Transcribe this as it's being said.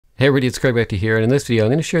Hey everybody, it's Beckta here, and in this video I'm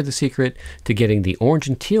going to share the secret to getting the orange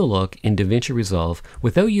and teal look in Davinci Resolve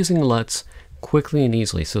without using Luts quickly and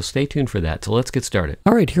easily, so stay tuned for that. So let's get started.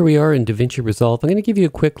 Alright, here we are in Davinci Resolve. I'm going to give you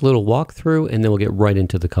a quick little walkthrough and then we'll get right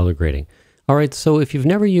into the color grading. Alright, so if you've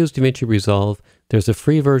never used Davinci Resolve, there's a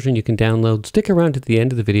free version you can download. Stick around to the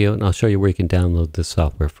end of the video and I'll show you where you can download this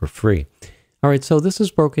software for free. Alright, so this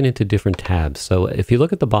is broken into different tabs. So if you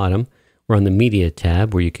look at the bottom, we're on the Media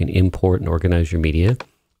tab where you can import and organize your media.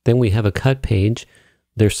 Then we have a cut page.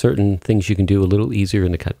 There's certain things you can do a little easier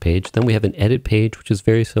in the cut page. Then we have an edit page, which is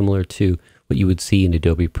very similar to what you would see in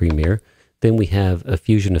Adobe Premiere. Then we have a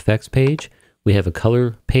Fusion Effects page. We have a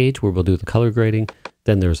color page where we'll do the color grading.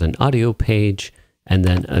 Then there's an audio page and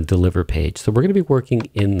then a deliver page. So we're going to be working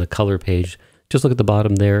in the color page. Just look at the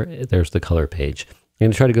bottom there. There's the color page. I'm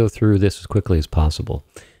going to try to go through this as quickly as possible.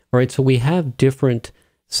 All right, so we have different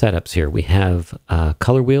setups here. We have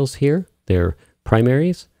color wheels here. They're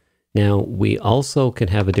primaries. Now, we also can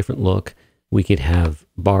have a different look. We could have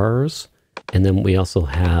bars, and then we also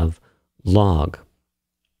have log.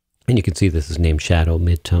 And you can see this is named shadow,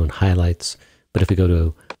 midtone, highlights. But if we go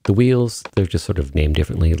to the wheels, they're just sort of named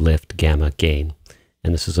differently, lift, gamma, gain.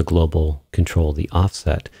 And this is a global control, the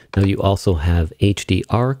offset. Now, you also have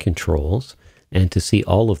HDR controls, and to see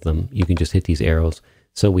all of them, you can just hit these arrows.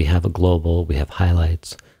 So we have a global, we have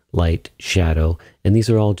highlights, light, shadow, and these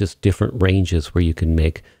are all just different ranges where you can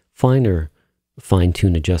make finer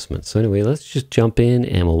fine-tune adjustments. So anyway, let's just jump in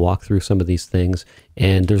and we'll walk through some of these things.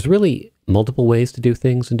 And there's really multiple ways to do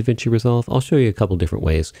things in Davinci Resolve. I'll show you a couple different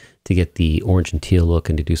ways to get the orange and teal look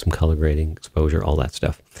and to do some color grading, exposure, all that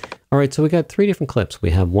stuff. All right, so we got three different clips.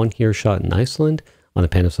 We have one here shot in Iceland on the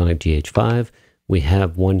Panasonic GH5. We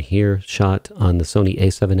have one here shot on the Sony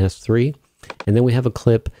a7S III. And then we have a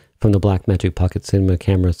clip from the Blackmagic Pocket Cinema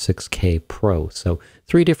Camera 6K Pro. So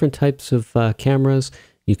three different types of cameras.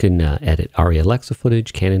 You can edit ARRI Alexa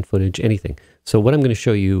footage, Canon footage, anything. So what I'm going to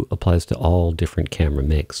show you applies to all different camera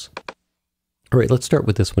makes. All right, let's start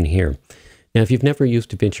with this one here. Now, if you've never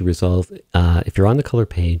used Davinci Resolve, if you're on the color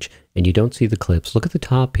page and you don't see the clips, look at the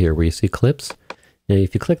top here where you see clips. Now,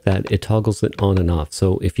 if you click that, it toggles it on and off.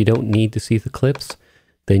 So if you don't need to see the clips,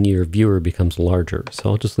 then your viewer becomes larger.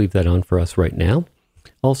 So I'll just leave that on for us right now.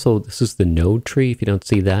 Also, this is the node tree. If you don't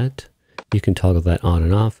see that, you can toggle that on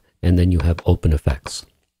and off, and then you have open effects.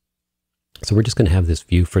 So we're just going to have this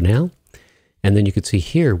view for now. And then you can see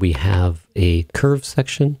here we have a curve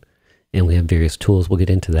section and we have various tools. We'll get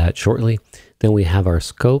into that shortly. Then we have our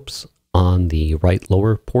scopes on the right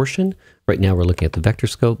lower portion. Right now we're looking at the vector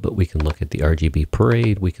scope, but we can look at the RGB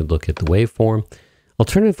parade. We could look at the waveform.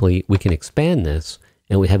 Alternatively, we can expand this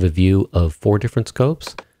and we have a view of 4 different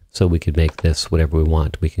scopes. So we could make this whatever we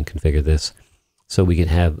want. We can configure this. So we can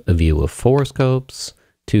have a view of 4 scopes,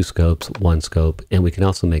 2 scopes, 1 scope, and we can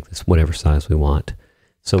also make this whatever size we want.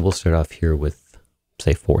 So we'll start off here with,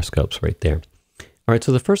 say, 4 scopes right there. All right,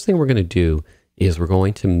 so the first thing we're going to do is we're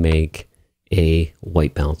going to make a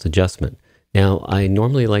white balance adjustment. Now, I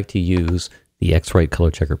normally like to use the X-Rite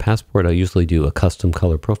Color Checker Passport. I usually do a custom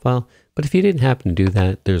color profile, but if you didn't happen to do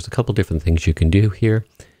that, there's a couple different things you can do here.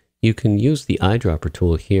 You can use the eyedropper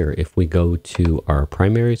tool here. If we go to our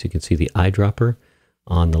primaries, you can see the eyedropper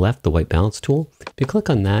on the left, the white balance tool. If you click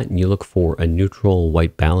on that and you look for a neutral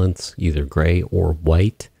white balance, either gray or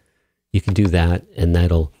white, you can do that and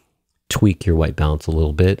that'll tweak your white balance a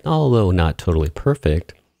little bit, although not totally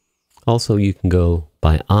perfect. Also, you can go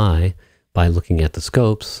by eye by looking at the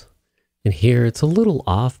scopes. And here it's a little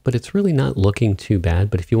off, but it's really not looking too bad.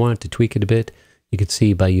 But if you wanted to tweak it a bit, you could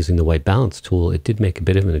see by using the white balance tool, it did make a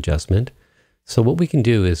bit of an adjustment. So what we can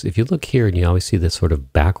do is if you look here and you always see this sort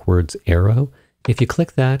of backwards arrow, if you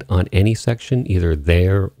click that on any section, either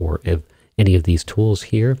there or if any of these tools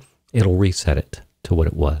here, it'll reset it to what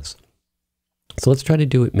it was. So let's try to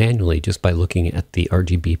do it manually just by looking at the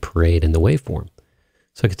RGB parade and the waveform.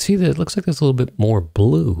 So I can see that it looks like there's a little bit more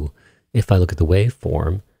blue if I look at the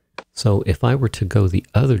waveform. So if I were to go the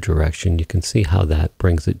other direction, you can see how that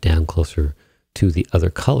brings it down closer to the other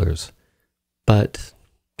colors. But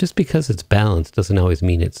just because it's balanced doesn't always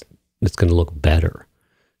mean it's going to look better.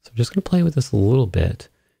 So I'm just going to play with this a little bit.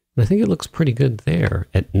 And I think it looks pretty good there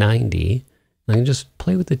at 90. I can just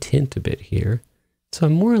play with the tint a bit here. So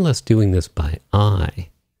I'm more or less doing this by eye.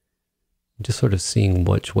 I'm just sort of seeing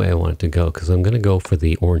which way I want it to go because I'm going to go for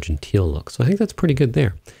the orange and teal look. So I think that's pretty good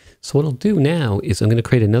there. So what I'll do now is I'm going to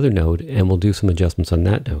create another node and we'll do some adjustments on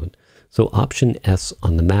that node. So Option S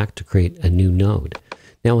on the Mac to create a new node.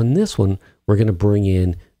 Now in this one, we're going to bring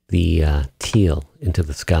in the teal into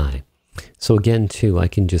the sky. So again, too, I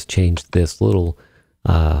can just change this little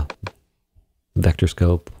vector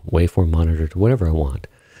scope, waveform monitor to whatever I want.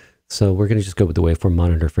 So we're going to just go with the waveform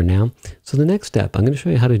monitor for now. So the next step, I'm going to show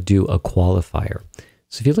you how to do a qualifier.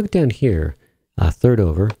 So if you look down here, third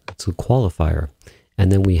over, it's a qualifier.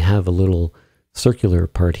 And then we have a little circular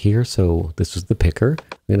part here. So this is the picker.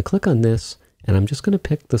 I'm going to click on this, and I'm just going to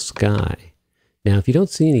pick the sky. Now, if you don't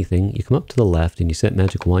see anything, you come up to the left and you set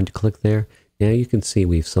magic wand, you click there. Now you can see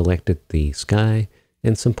we've selected the sky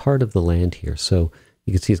and some part of the land here. So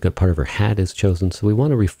you can see it's got part of her hat is chosen. So we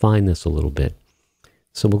want to refine this a little bit.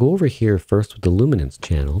 So we'll go over here first with the luminance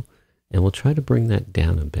channel, and we'll try to bring that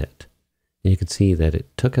down a bit. And you can see that it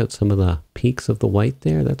took out some of the peaks of the white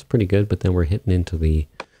there. That's pretty good, but then we're hitting into the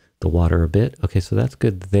water a bit. Okay, so that's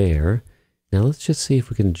good there. Now let's just see if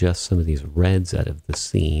we can adjust some of these reds out of the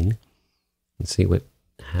scene and see what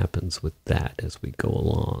happens with that as we go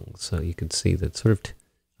along. So you can see that sort of,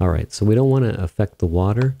 all right, so we don't want to affect the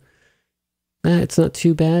water. It's not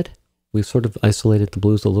too bad. We've sort of isolated the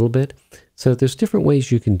blues a little bit. So there's different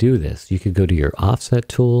ways you can do this. You could go to your offset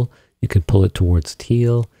tool. You could pull it towards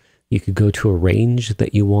teal. You could go to a range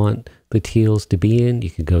that you want the teals to be in. You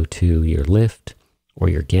could go to your lift or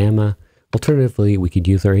your gamma. Alternatively, we could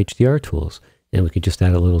use our HDR tools, and we could just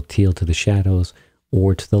add a little teal to the shadows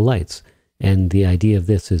or to the lights. And the idea of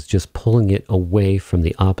this is just pulling it away from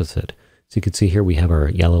the opposite. So you can see here we have our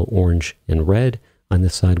yellow, orange, and red. On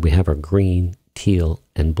this side, we have our green, teal,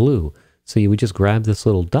 and blue. So you would just grab this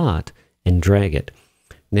little dot and drag it.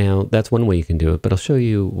 Now, that's one way you can do it, but I'll show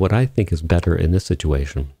you what I think is better in this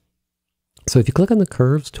situation. So if you click on the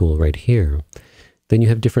curves tool right here, then you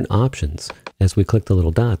have different options. As we click the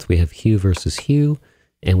little dots, we have hue versus hue,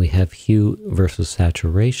 and we have hue versus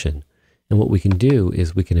saturation. And what we can do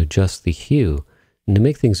is we can adjust the hue. And to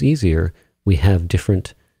make things easier, we have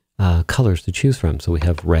different colors to choose from. So we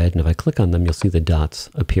have red, and if I click on them, you'll see the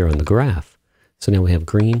dots appear on the graph. So now we have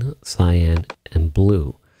green, cyan, and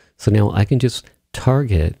blue. So now I can just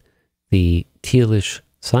target the tealish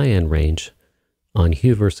cyan range on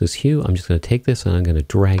hue versus hue. I'm just going to take this and I'm going to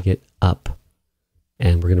drag it up.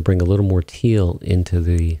 And we're going to bring a little more teal into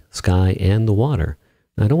the sky and the water.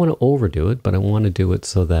 Now, I don't want to overdo it, but I want to do it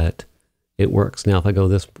so that it works. Now, if I go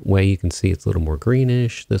this way, you can see it's a little more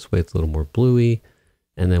greenish. This way, it's a little more bluey.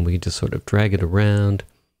 And then we just sort of drag it around.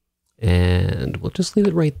 And we'll just leave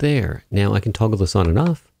it right there. Now, I can toggle this on and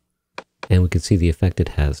off. And we can see the effect it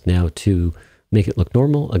has. Now, to make it look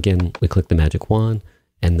normal, again, we click the magic wand.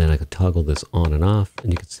 And then I could toggle this on and off.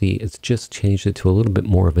 And you can see it's just changed it to a little bit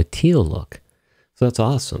more of a teal look. So that's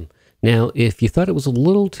awesome. Now, if you thought it was a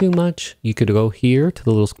little too much, you could go here to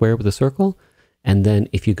the little square with a circle. And then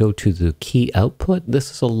if you go to the key output,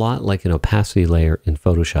 this is a lot like an opacity layer in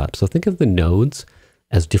Photoshop. So think of the nodes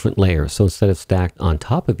as different layers. So instead of stacked on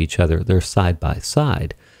top of each other, they're side by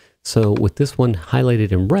side. So with this one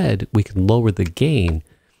highlighted in red, we can lower the gain,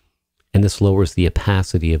 and this lowers the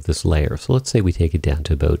opacity of this layer. So let's say we take it down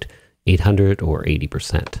to about 800 or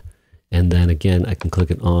 80%. And then again, I can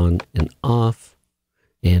click it on and off,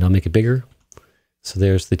 and I'll make it bigger. So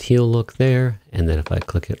there's the teal look there. And then if I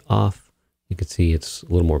click it off, you can see it's a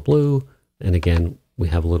little more blue. And again, we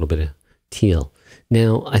have a little bit of teal.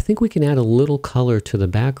 Now, I think we can add a little color to the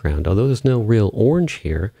background. Although there's no real orange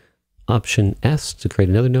here, Option S to create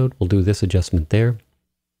another node, we'll do this adjustment there.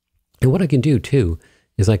 And what I can do too,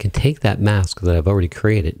 is I can take that mask that I've already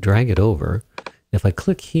created, drag it over. If I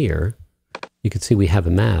click here, you can see we have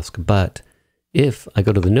a mask, but if I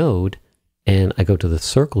go to the node and I go to the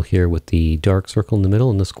circle here with the dark circle in the middle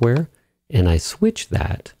and the square, and I switch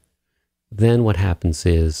that, then what happens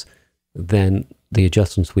is, then the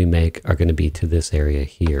adjustments we make are going to be to this area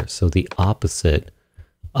here. So the opposite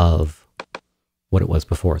of what it was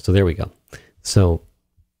before. So there we go. So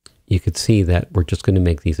you could see that we're just going to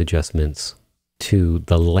make these adjustments to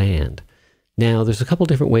the land. Now, there's a couple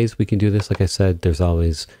different ways we can do this. Like I said,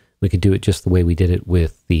 we could do it just the way we did it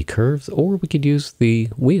with the curves, or we could use the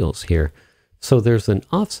wheels here. So there's an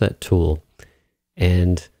offset tool,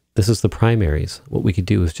 and this is the primaries. What we could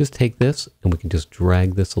do is just take this and we can just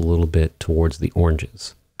drag this a little bit towards the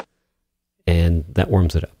oranges. And that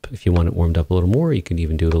warms it up. If you want it warmed up a little more, you can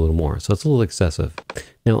even do it a little more. So it's a little excessive.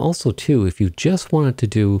 Now also too, if you just wanted to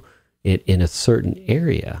do it in a certain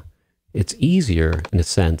area, it's easier in a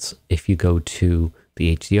sense if you go to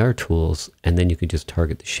the HDR tools, and then you could just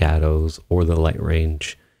target the shadows or the light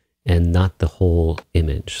range and not the whole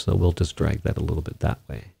image. So we'll just drag that a little bit that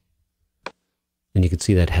way. And you can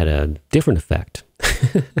see that had a different effect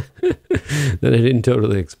that I didn't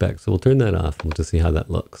totally expect. So we'll turn that off and we'll just see how that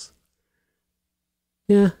looks.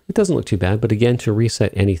 Yeah, it doesn't look too bad, but again, to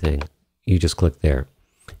reset anything, you just click there.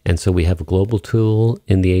 And so we have a global tool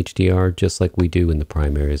in the HDR, just like we do in the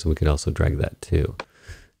primaries, and we could also drag that too.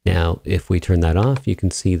 Now, if we turn that off, you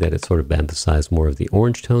can see that it sort of emphasized more of the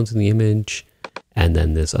orange tones in the image. And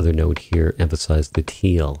then this other node here emphasized the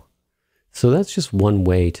teal. So that's just one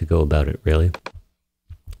way to go about it, really.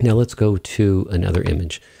 Now let's go to another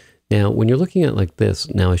image. Now, when you're looking at like this,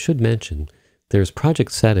 now I should mention there's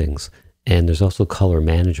project settings and there's also color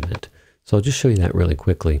management. So I'll just show you that really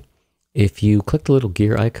quickly. If you click the little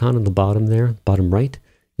gear icon on the bottom there, bottom right,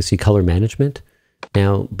 you see color management.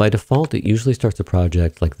 Now, by default, it usually starts a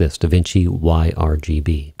project like this, Davinci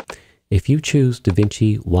YRGB. If you choose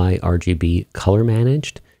Davinci YRGB color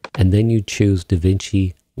managed, and then you choose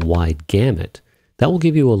Davinci wide gamut, that will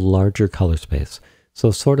give you a larger color space.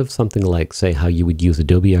 So sort of something like, say, how you would use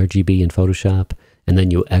Adobe RGB in Photoshop, and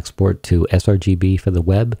then you export to sRGB for the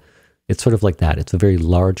web. It's sort of like that. It's a very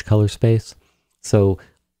large color space. So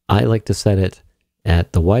I like to set it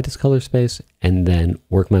at the widest color space and then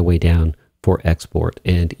work my way down for export.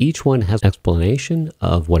 And each one has an explanation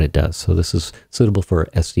of what it does. So this is suitable for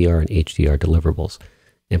SDR and HDR deliverables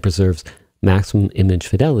and preserves maximum image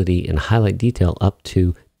fidelity and highlight detail up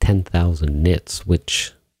to 10,000 nits,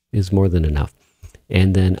 which is more than enough.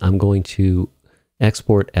 And then I'm going to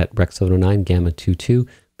export at Rec 709 Gamma 22.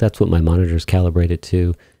 That's what my monitor is calibrated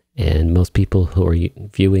to. And most people who are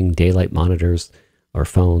viewing daylight monitors or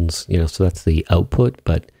phones, so that's the output.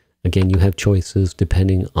 But again, you have choices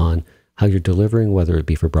depending on how you're delivering, whether it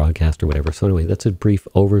be for broadcast or whatever. So anyway, that's a brief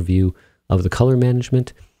overview of the color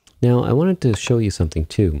management. Now, I wanted to show you something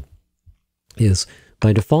too, is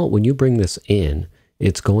by default, when you bring this in,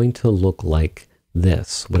 it's going to look like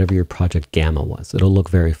this, whatever your project gamma was. It'll look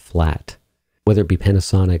very flat, whether it be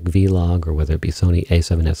Panasonic V-Log or whether it be Sony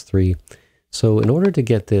a7S III. So in order to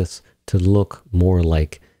get this to look more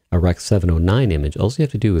like a Rec 709 image, all you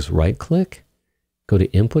have to do is right click, go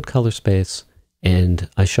to input color space, and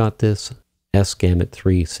I shot this S Gamut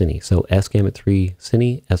 3 Cine. So S Gamut 3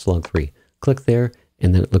 Cine, S Log 3. Click there,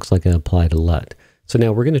 and then it looks like I applied a LUT. So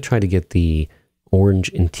now we're going to try to get the orange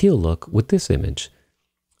and teal look with this image.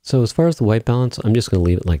 So as far as the white balance, I'm just going to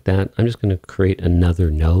leave it like that. I'm just going to create another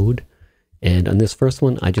node. And on this first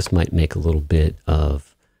one, I just might make a little bit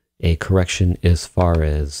of a correction as far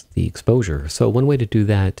as the exposure. So one way to do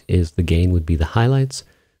that is the gain would be the highlights.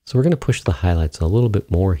 So we're going to push the highlights a little bit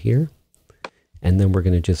more here. And then we're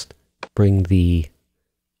going to just bring the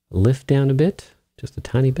lift down a bit, just a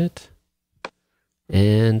tiny bit.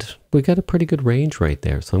 And we got a pretty good range right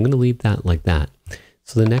there. So I'm going to leave that like that.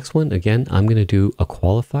 So the next one, again, I'm going to do a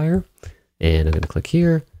qualifier. And I'm going to click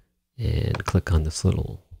here and click on this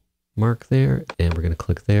little mark there. And we're going to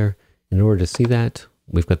click there. In order to see that,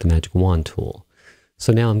 we've got the magic wand tool.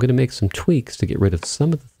 So now I'm going to make some tweaks to get rid of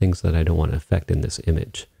some of the things that I don't want to affect in this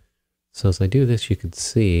image. So as I do this, you can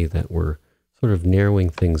see that we're sort of narrowing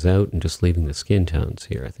things out and just leaving the skin tones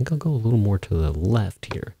here. I think I'll go a little more to the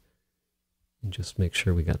left here and just make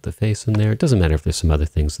sure we got the face in there. It doesn't matter if there's some other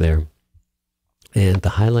things there. And the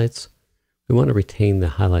highlights, we want to retain the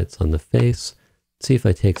highlights on the face. See if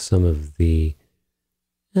I take some of the,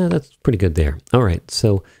 that's pretty good there. All right,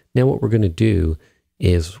 so now what we're going to do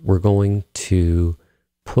is we're going to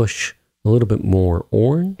push a little bit more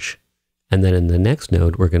orange. And then in the next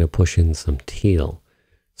node, we're going to push in some teal.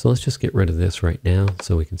 So let's just get rid of this right now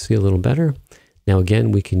so we can see a little better. Now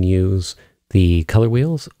again, we can use the color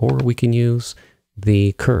wheels or we can use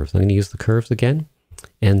the curves. I'm going to use the curves again.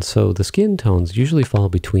 And so the skin tones usually fall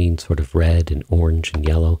between sort of red and orange and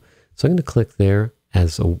yellow. So I'm going to click there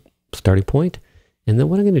as a starting point. And then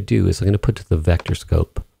what I'm going to do is I'm going to put to the vector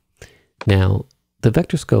scope. Now, the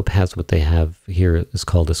vector scope has what they have here is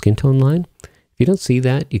called a skin tone line. If you don't see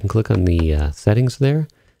that, you can click on the settings there.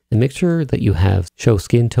 And make sure that you have show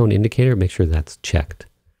skin tone indicator, make sure that's checked.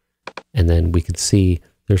 And then we can see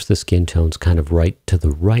there's the skin tones kind of right to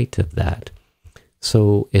the right of that.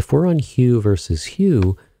 So if we're on hue versus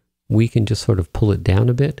hue, we can just sort of pull it down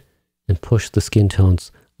a bit and push the skin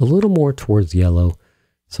tones a little more towards yellow.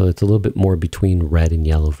 So it's a little bit more between red and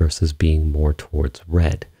yellow versus being more towards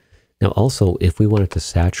red. Now also, if we wanted to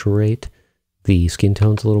saturate the skin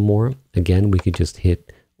tones a little more, again, we could just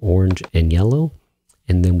hit orange and yellow.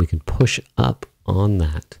 And then we can push up on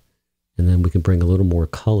that. And then we can bring a little more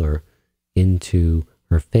color into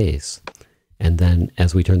her face. And then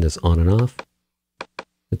as we turn this on and off,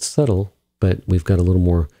 it's subtle, but we've got a little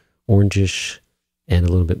more orangish and a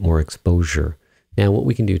little bit more exposure. Now what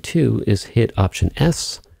we can do too is hit Option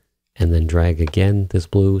S and then drag again this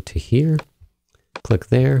blue to here. Click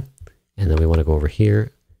there. And then we want to go over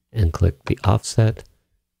here and click the offset.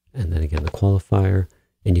 And then again the qualifier.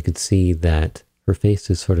 And you can see that her face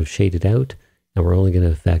is sort of shaded out, and we're only going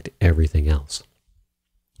to affect everything else.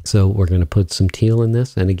 So we're going to put some teal in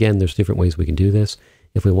this. And again, there's different ways we can do this.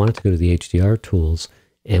 if we wanted to go to the HDR tools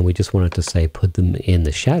and we just wanted to say put them in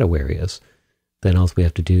the shadow areas, then all we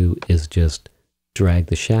have to do is just drag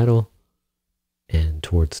the shadow and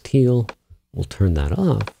towards teal. We'll turn that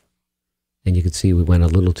off. And you can see we went a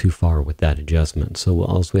little too far with that adjustment. So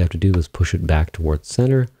all we have to do is push it back towards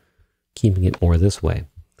center, keeping it more this way.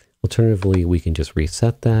 Alternatively, we can just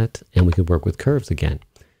reset that and we can work with curves again.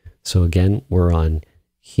 So again, we're on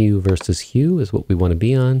hue versus hue is what we want to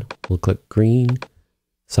be on. We'll click green,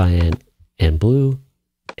 cyan, and blue.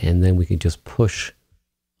 And then we can just push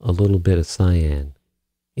a little bit of cyan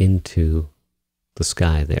into the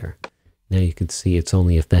sky there. Now you can see it's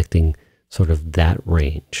only affecting sort of that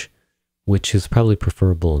range, which is probably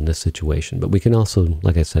preferable in this situation. But we can also,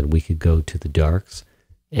 like I said, we could go to the darks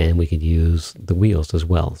and we could use the wheels as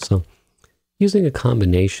well. So using a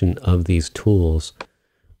combination of these tools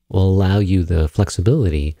will allow you the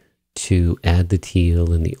flexibility to add the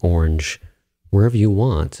teal and the orange wherever you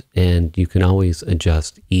want. And you can always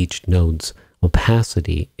adjust each node's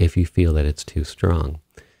opacity if you feel that it's too strong.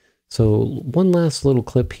 So one last little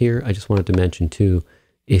clip here, I just wanted to mention too,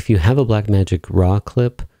 if you have a Blackmagic RAW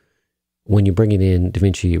clip, when you bring it in,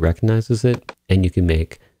 Davinci recognizes it, and you can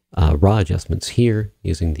make RAW adjustments here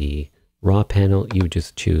using the RAW panel. You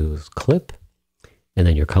just choose clip, and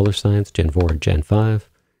then your color science, Gen 4 or Gen 5.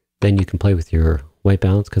 Then you can play with your white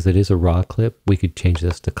balance because it is a RAW clip. We could change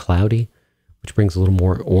this to cloudy, which brings a little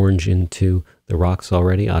more orange into the rocks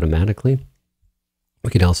already automatically.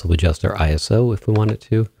 We could also adjust our ISO if we wanted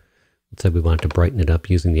to. Let's say we wanted to brighten it up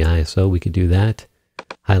using the ISO, we could do that.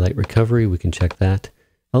 Highlight recovery, we can check that.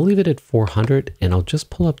 I'll leave it at 400 and I'll just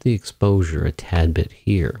pull up the exposure a tad bit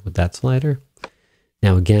here with that slider.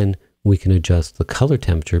 Now again, we can adjust the color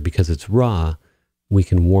temperature because it's raw. We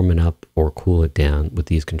can warm it up or cool it down with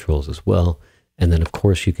these controls as well. And then of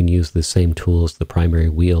course you can use the same tools, the primary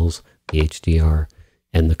wheels, the HDR,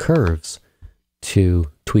 and the curves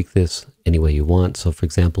to tweak this any way you want. So for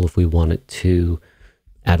example, if we wanted to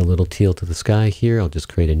add a little teal to the sky here, I'll just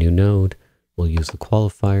create a new node. We'll use the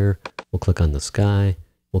qualifier. We'll click on the sky.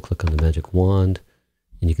 We'll click on the magic wand.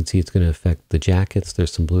 And you can see it's going to affect the jackets.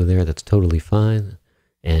 There's some blue there. That's totally fine.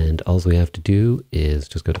 And all we have to do is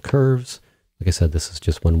just go to curves. Like I said, this is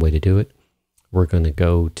just one way to do it. We're going to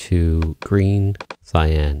go to green,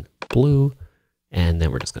 cyan, blue. And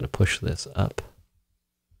then we're just going to push this up.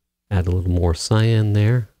 Add a little more cyan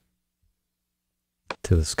there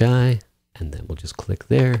to the sky. And then we'll just click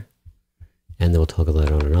there. And then we'll toggle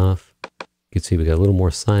that on and off. You can see we got a little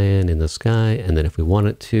more cyan in the sky. And then if we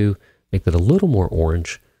wanted to make that a little more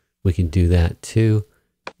orange, we can do that too.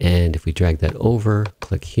 And if we drag that over,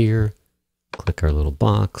 click here, click our little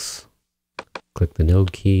box, click the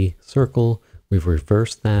node key, circle, we've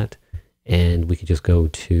reversed that. And we can just go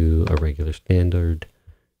to a regular standard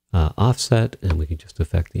offset, and we can just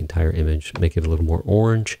affect the entire image, make it a little more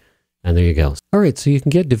orange. And there you go. All right, so you can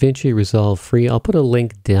get Davinci Resolve free. I'll put a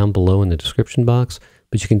link down below in the description box,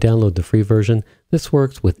 but you can download the free version. This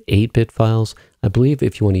works with 8-bit files. I believe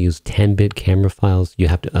if you want to use 10-bit camera files, you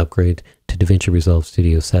have to upgrade to Davinci Resolve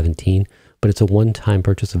Studio 17, but it's a one-time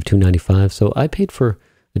purchase of $295. So I paid for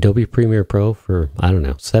Adobe Premiere Pro for, I don't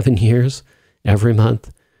know, 7 years every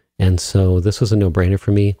month. And so this was a no-brainer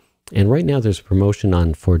for me. And right now there's a promotion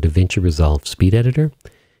on for Davinci Resolve Speed Editor,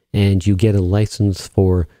 and you get a license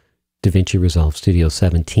for Davinci Resolve Studio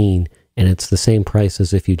 17, and it's the same price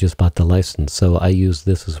as if you just bought the license. So I use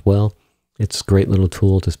this as well. It's a great little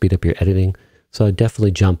tool to speed up your editing. So I'd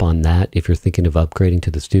definitely jump on that if you're thinking of upgrading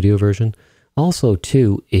to the studio version. Also,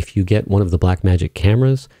 too, if you get one of the Blackmagic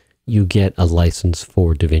cameras, you get a license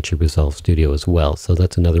for Davinci Resolve Studio as well. So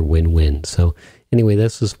that's another win-win. So anyway,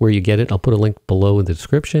 this is where you get it. I'll put a link below in the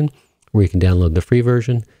description where you can download the free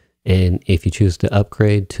version. And if you choose to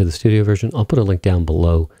upgrade to the studio version, I'll put a link down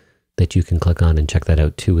below that you can click on and check that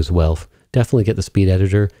out too as well. Definitely get the speed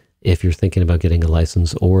editor if you're thinking about getting a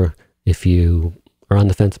license, or if you are on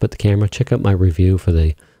the fence about the camera, check out my review for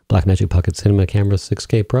the Blackmagic Pocket Cinema Camera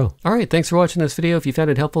 6K Pro. All right, thanks for watching this video. If you found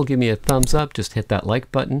it helpful, give me a thumbs up. Just hit that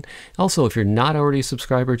like button. Also, if you're not already a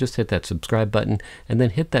subscriber, just hit that subscribe button and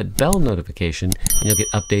then hit that bell notification, and you'll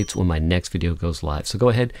get updates when my next video goes live. So go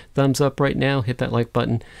ahead, thumbs up right now, hit that like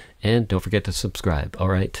button, and don't forget to subscribe. All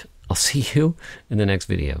right, I'll see you in the next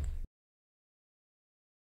video.